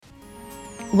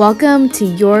Welcome to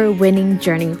Your Winning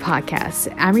Journey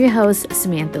podcast. I'm your host,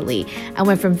 Samantha Lee. I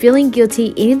went from feeling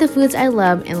guilty eating the foods I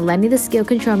love and letting the scale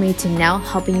control me to now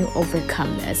helping you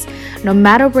overcome this. No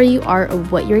matter where you are or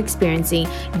what you're experiencing,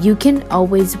 you can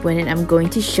always win, and I'm going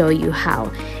to show you how.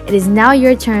 It is now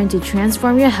your turn to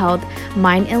transform your health,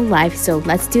 mind, and life, so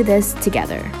let's do this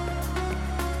together.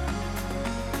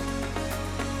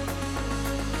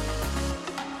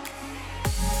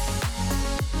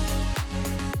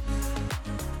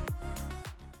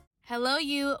 Hello,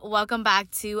 you. Welcome back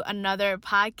to another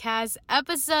podcast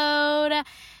episode.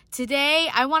 Today,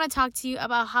 I want to talk to you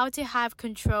about how to have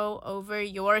control over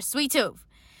your sweet tooth.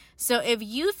 So if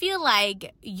you feel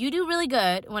like you do really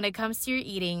good when it comes to your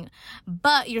eating,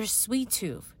 but your sweet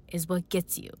tooth is what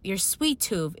gets you. Your sweet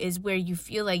tooth is where you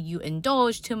feel like you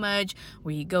indulge too much,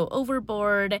 where you go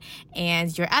overboard,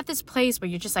 and you're at this place where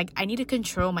you're just like, I need to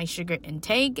control my sugar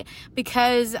intake,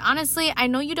 because honestly, I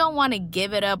know you don't want to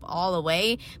give it up all the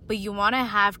way, but you want to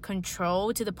have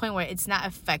control to the point where it's not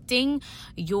affecting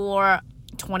your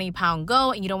 20-pound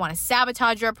goal, and you don't want to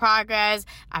sabotage your progress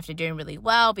after doing really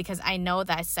well, because I know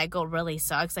that cycle really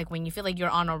sucks. Like when you feel like you're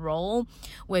on a roll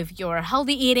with your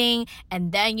healthy eating,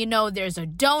 and then there's a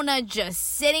donut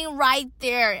just sitting right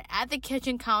there at the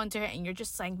kitchen counter, and you're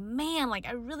just like, man, like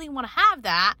I really want to have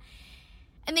that,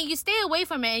 and then you stay away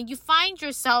from it, and you find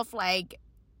yourself like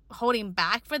holding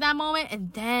back for that moment,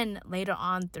 and then later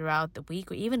on throughout the week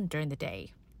or even during the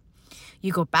day,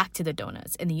 you go back to the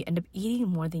donuts and then you end up eating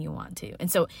more than you want to.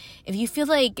 And so if you feel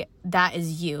like that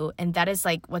is you, and that is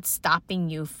like what's stopping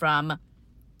you from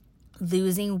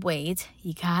losing weight,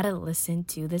 you gotta listen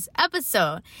to this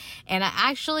episode. And I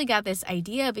actually got this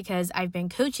idea because I've been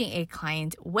coaching a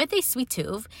client with a sweet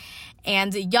tooth,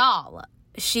 and y'all,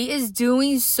 she is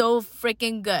doing so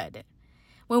freaking good.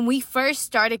 When we first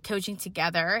started coaching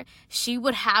together, she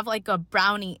would have like a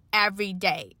brownie every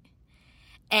day.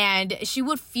 And she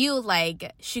would feel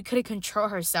like she couldn't control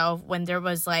herself when there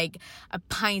was like a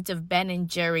pint of Ben and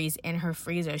Jerry's in her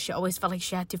freezer. She always felt like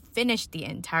she had to finish the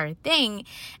entire thing.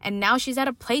 And now she's at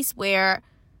a place where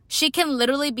she can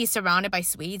literally be surrounded by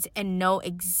sweets and know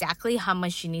exactly how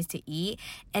much she needs to eat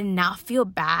and not feel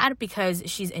bad because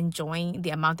she's enjoying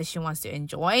the amount that she wants to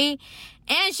enjoy.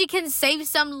 And she can save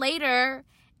some later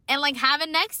and like have it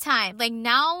next time. Like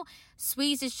now,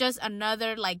 sweets is just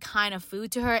another like kind of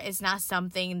food to her. It's not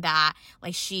something that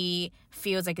like she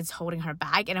feels like it's holding her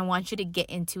back. And I want you to get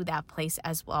into that place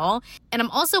as well. And I'm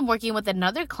also working with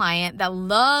another client that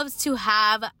loves to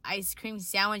have ice cream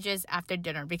sandwiches after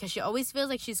dinner, because she always feels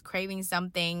like she's craving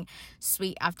something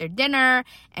sweet after dinner.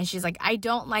 And she's like, I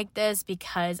don't like this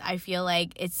because I feel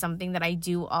like it's something that I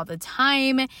do all the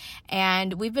time.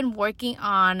 And we've been working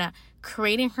on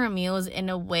creating her meals in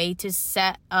a way to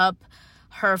set up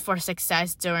her for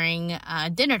success during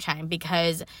dinner time,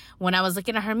 because when I was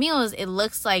looking at her meals, it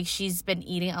looks like she's been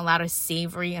eating a lot of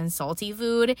savory and salty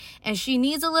food, and she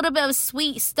needs a little bit of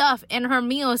sweet stuff in her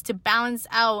meals to balance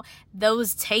out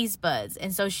those taste buds.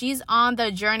 And so she's on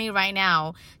the journey right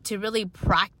now to really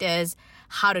practice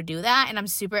how to do that, and I'm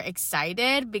super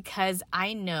excited because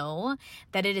I know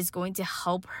that it is going to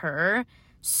help her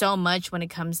so much when it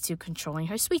comes to controlling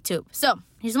her sweet tooth. So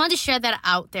I just wanted to share that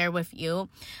out there with you.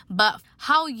 But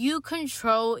how you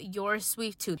control your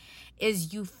sweet tooth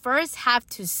is you first have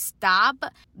to stop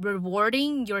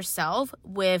rewarding yourself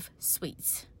with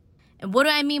sweets. And what do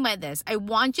I mean by this? I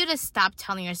want you to stop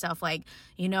telling yourself like,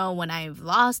 when I've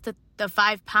lost the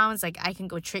 5 pounds, like I can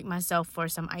go treat myself for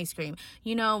some ice cream.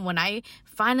 When I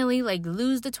finally like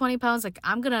lose the 20 pounds, like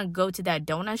I'm gonna go to that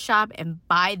donut shop and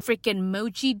buy freaking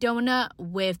mochi donut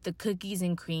with the cookies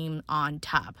and cream on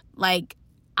top. Like,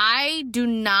 I do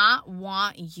not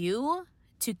want you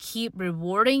to keep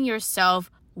rewarding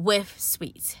yourself with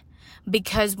sweets.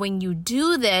 Because when you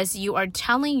do this, you are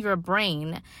telling your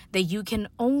brain that you can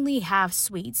only have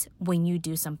sweets when you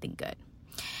do something good.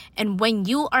 And when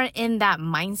you are in that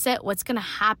mindset, what's going to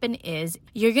happen is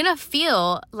you're going to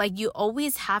feel like you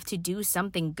always have to do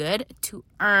something good to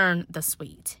earn the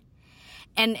sweet.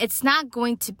 And it's not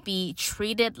going to be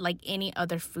treated like any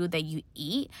other food that you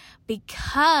eat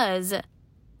because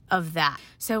of that.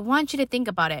 So I want you to think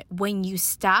about it. When you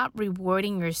stop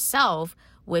rewarding yourself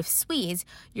with sweets,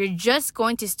 you're just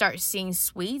going to start seeing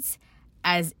sweets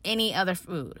as any other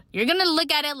food. You're going to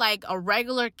look at it like a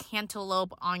regular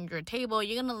cantaloupe on your table.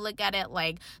 You're going to look at it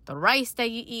like the rice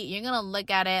that you eat. You're going to look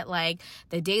at it like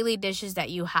the daily dishes that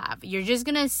you have. You're just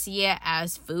going to see it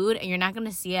as food, and you're not going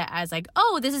to see it as like,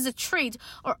 oh, this is a treat,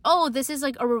 or oh, this is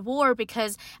like a reward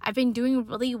because I've been doing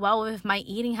really well with my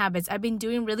eating habits. I've been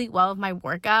doing really well with my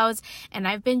workouts, and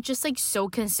I've been just like so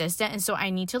consistent, and so I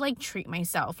need to like treat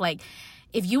myself. Like,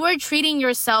 If you are treating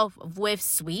yourself with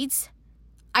sweets,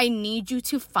 I need you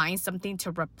to find something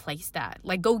to replace that.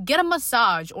 Like, go get a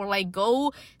massage, or like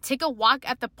go take a walk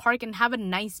at the park and have a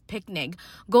nice picnic.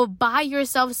 Go buy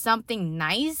yourself something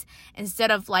nice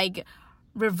instead of like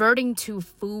reverting to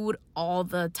food all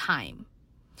the time.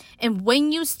 And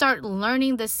when you start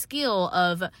learning the skill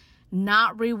of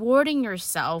not rewarding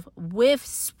yourself with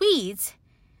sweets,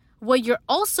 what you're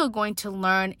also going to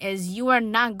learn is you are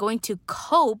not going to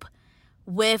cope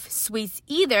with sweets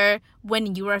either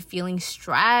when you are feeling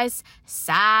stressed,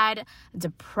 sad,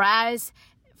 depressed,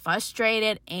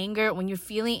 frustrated, anger. When you're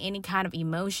feeling any kind of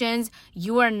emotions,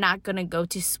 you are not going to go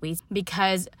to sweets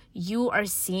because you are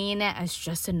seeing it as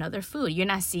just another food. You're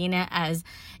not seeing it as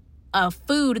a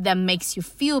food that makes you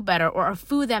feel better, or a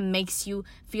food that makes you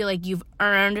feel like you've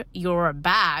earned your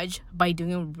badge by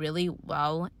doing really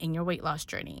well in your weight loss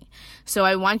journey. So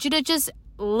I want you to just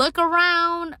look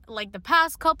around like the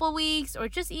past couple weeks, or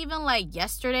just even like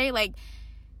yesterday. Like,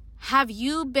 have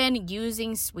you been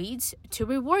using sweets to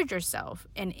reward yourself?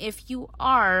 And if you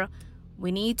are,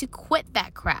 we need to quit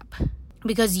that crap,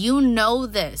 because you know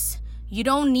this. You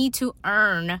don't need to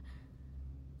earn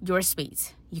your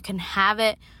sweets. You can have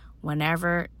it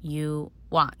whenever you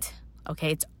want.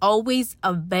 Okay, it's always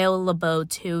available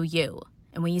to you.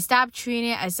 And when you stop treating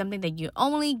it as something that you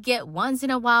only get once in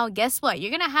a while, guess what?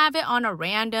 You're going to have it on a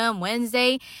random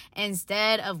Wednesday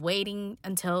instead of waiting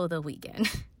until the weekend.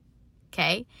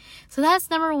 Okay? So that's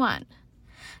number one.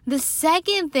 The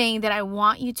second thing that I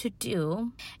want you to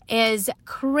do is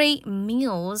create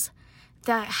meals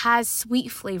that has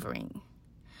sweet flavoring.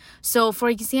 So for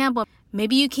example,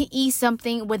 maybe you can eat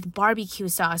something with barbecue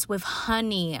sauce, with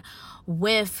honey,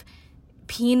 with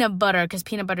peanut butter, because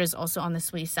peanut butter is also on the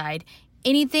sweet side.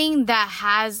 Anything that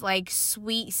has like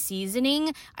sweet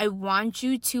seasoning, I want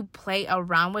you to play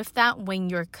around with that when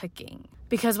you're cooking.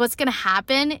 Because what's going to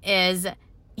happen is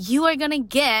you are going to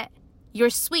get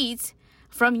your sweets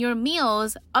from your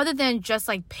meals, other than just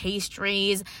like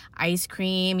pastries, ice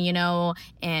cream,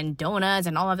 and donuts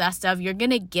and all of that stuff. You're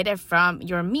going to get it from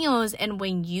your meals. And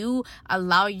when you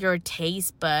allow your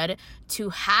taste bud to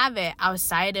have it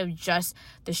outside of just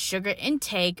the sugar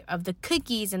intake of the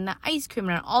cookies and the ice cream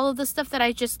and all of the stuff that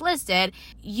I just listed,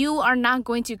 you are not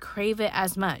going to crave it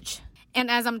as much.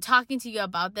 And as I'm talking to you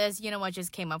about this, you know what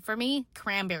just came up for me?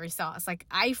 Cranberry sauce. Like,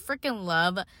 I freaking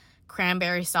love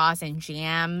cranberry sauce and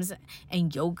jams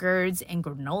and yogurts and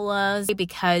granolas,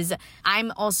 because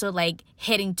I'm also like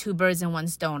hitting two birds in one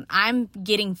stone. I'm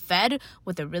getting fed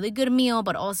with a really good meal,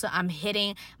 but also I'm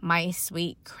hitting my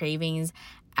sweet cravings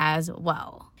as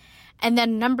well. And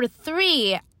then number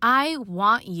 3, I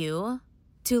want you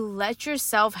to let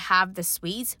yourself have the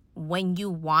sweets when you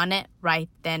want it right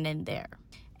then and there.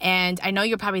 And I know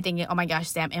you're probably thinking, oh my gosh,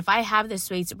 Sam, if I have the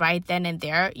sweets right then and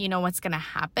there, you know what's going to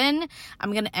happen?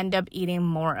 I'm going to end up eating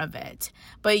more of it.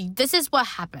 But this is what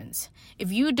happens.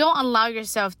 If you don't allow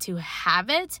yourself to have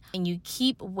it, and you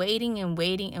keep waiting and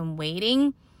waiting and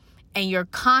waiting, and you're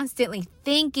constantly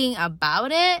thinking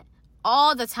about it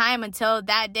all the time until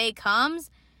that day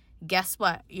comes, guess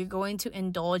what? You're going to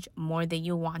indulge more than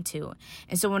you want to.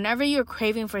 And so whenever you're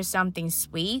craving for something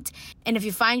sweet, and if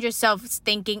you find yourself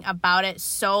thinking about it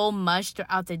so much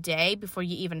throughout the day before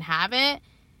you even have it,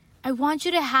 I want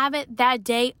you to have it that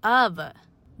day of.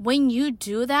 When you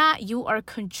do that, you are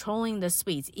controlling the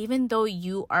sweets, even though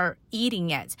you are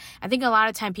eating it. I think a lot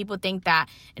of time people think that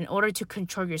in order to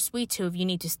control your sweet tooth, you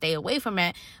need to stay away from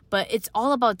it. But it's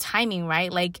all about timing,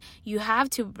 right? Like, you have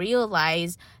to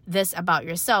realize this about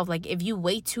yourself. Like, if you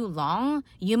wait too long,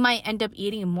 you might end up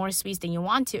eating more sweets than you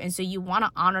want to. And so you want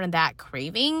to honor that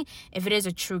craving if it is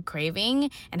a true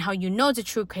craving. And how you know it's a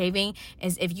true craving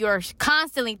is if you're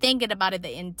constantly thinking about it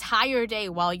the entire day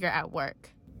while you're at work.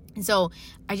 And so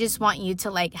I just want you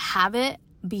to have it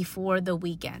before the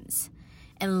weekends,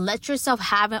 and let yourself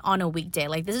have it on a weekday.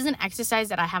 Like, this is an exercise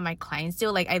that I have my clients do.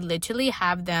 Like, I literally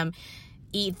have them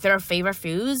eat their favorite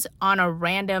foods on a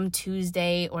random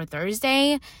Tuesday or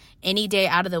Thursday, any day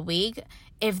out of the week,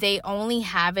 if they only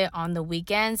have it on the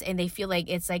weekends and they feel like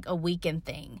it's like a weekend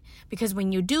thing. Because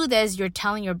when you do this, you're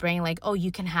telling your brain like, oh,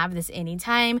 you can have this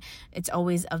anytime. It's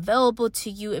always available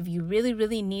to you if you really,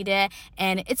 really need it.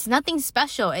 And it's nothing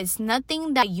special. It's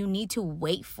nothing that you need to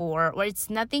wait for, or it's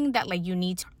nothing that you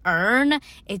need to earn.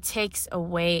 It takes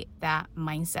away that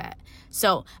mindset.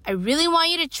 So I really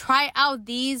want you to try out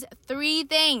these 3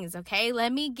 things, okay?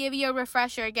 Let me give you a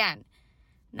refresher again.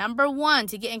 Number 1,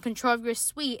 to get in control of your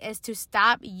sweet, is to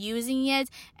stop using it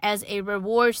as a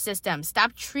reward system.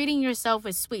 Stop treating yourself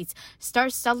with sweets.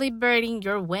 Start celebrating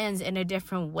your wins in a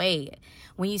different way.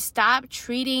 When you stop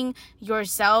treating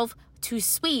yourself to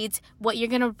sweets, what you're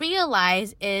going to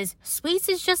realize is sweets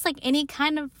is just like any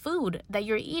kind of food that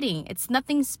you're eating. It's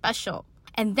nothing special.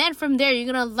 And then from there,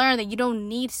 you're going to learn that you don't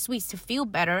need sweets to feel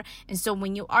better. And so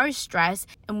when you are stressed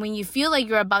and when you feel like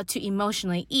you're about to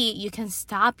emotionally eat, you can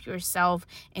stop yourself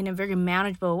in a very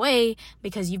manageable way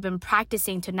because you've been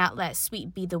practicing to not let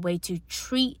sweet be the way to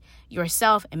treat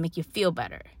yourself and make you feel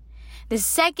better. The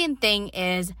second thing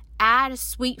is add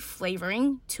sweet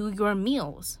flavoring to your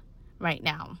meals right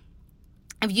now.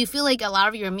 If you feel like a lot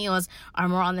of your meals are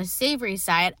more on the savory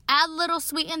side, add a little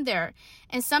sweet in there.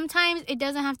 And sometimes it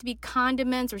doesn't have to be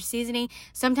condiments or seasoning.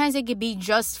 Sometimes it could be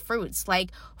just fruits.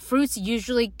 Like fruits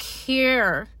usually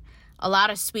cure a lot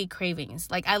of sweet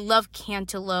cravings. Like I love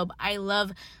cantaloupe. I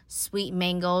love sweet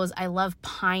mangoes. I love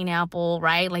pineapple,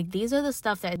 right? Like these are the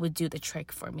stuff that would do the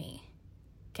trick for me.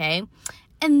 Okay?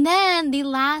 And then the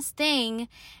last thing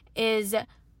is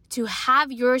to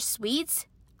have your sweets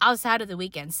outside of the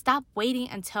weekend. Stop waiting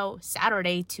until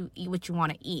Saturday to eat what you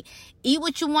want to eat. Eat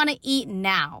what you want to eat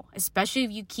now, especially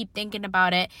if you keep thinking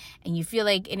about it and you feel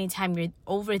like anytime you're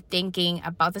overthinking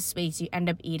about the sweets, you end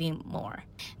up eating more.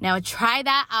 Now try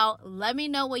that out. Let me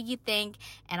know what you think,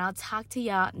 and I'll talk to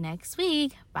y'all next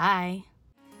week. Bye.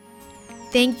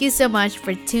 Thank you so much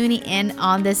for tuning in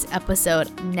on this episode.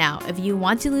 Now, if you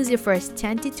want to lose your first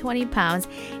 10 to 20 pounds,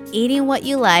 eating what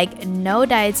you like, no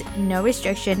diets, no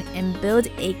restriction, and build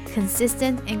a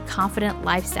consistent and confident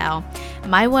lifestyle,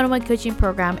 my one-on-one coaching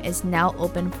program is now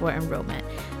open for enrollment.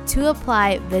 To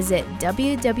apply, visit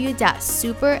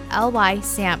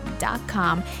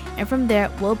www.superlysam.com, and from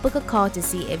there, we'll book a call to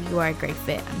see if you are a great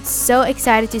fit. I'm so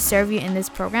excited to serve you in this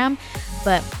program,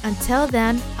 but until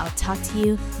then, I'll talk to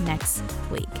you next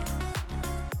week.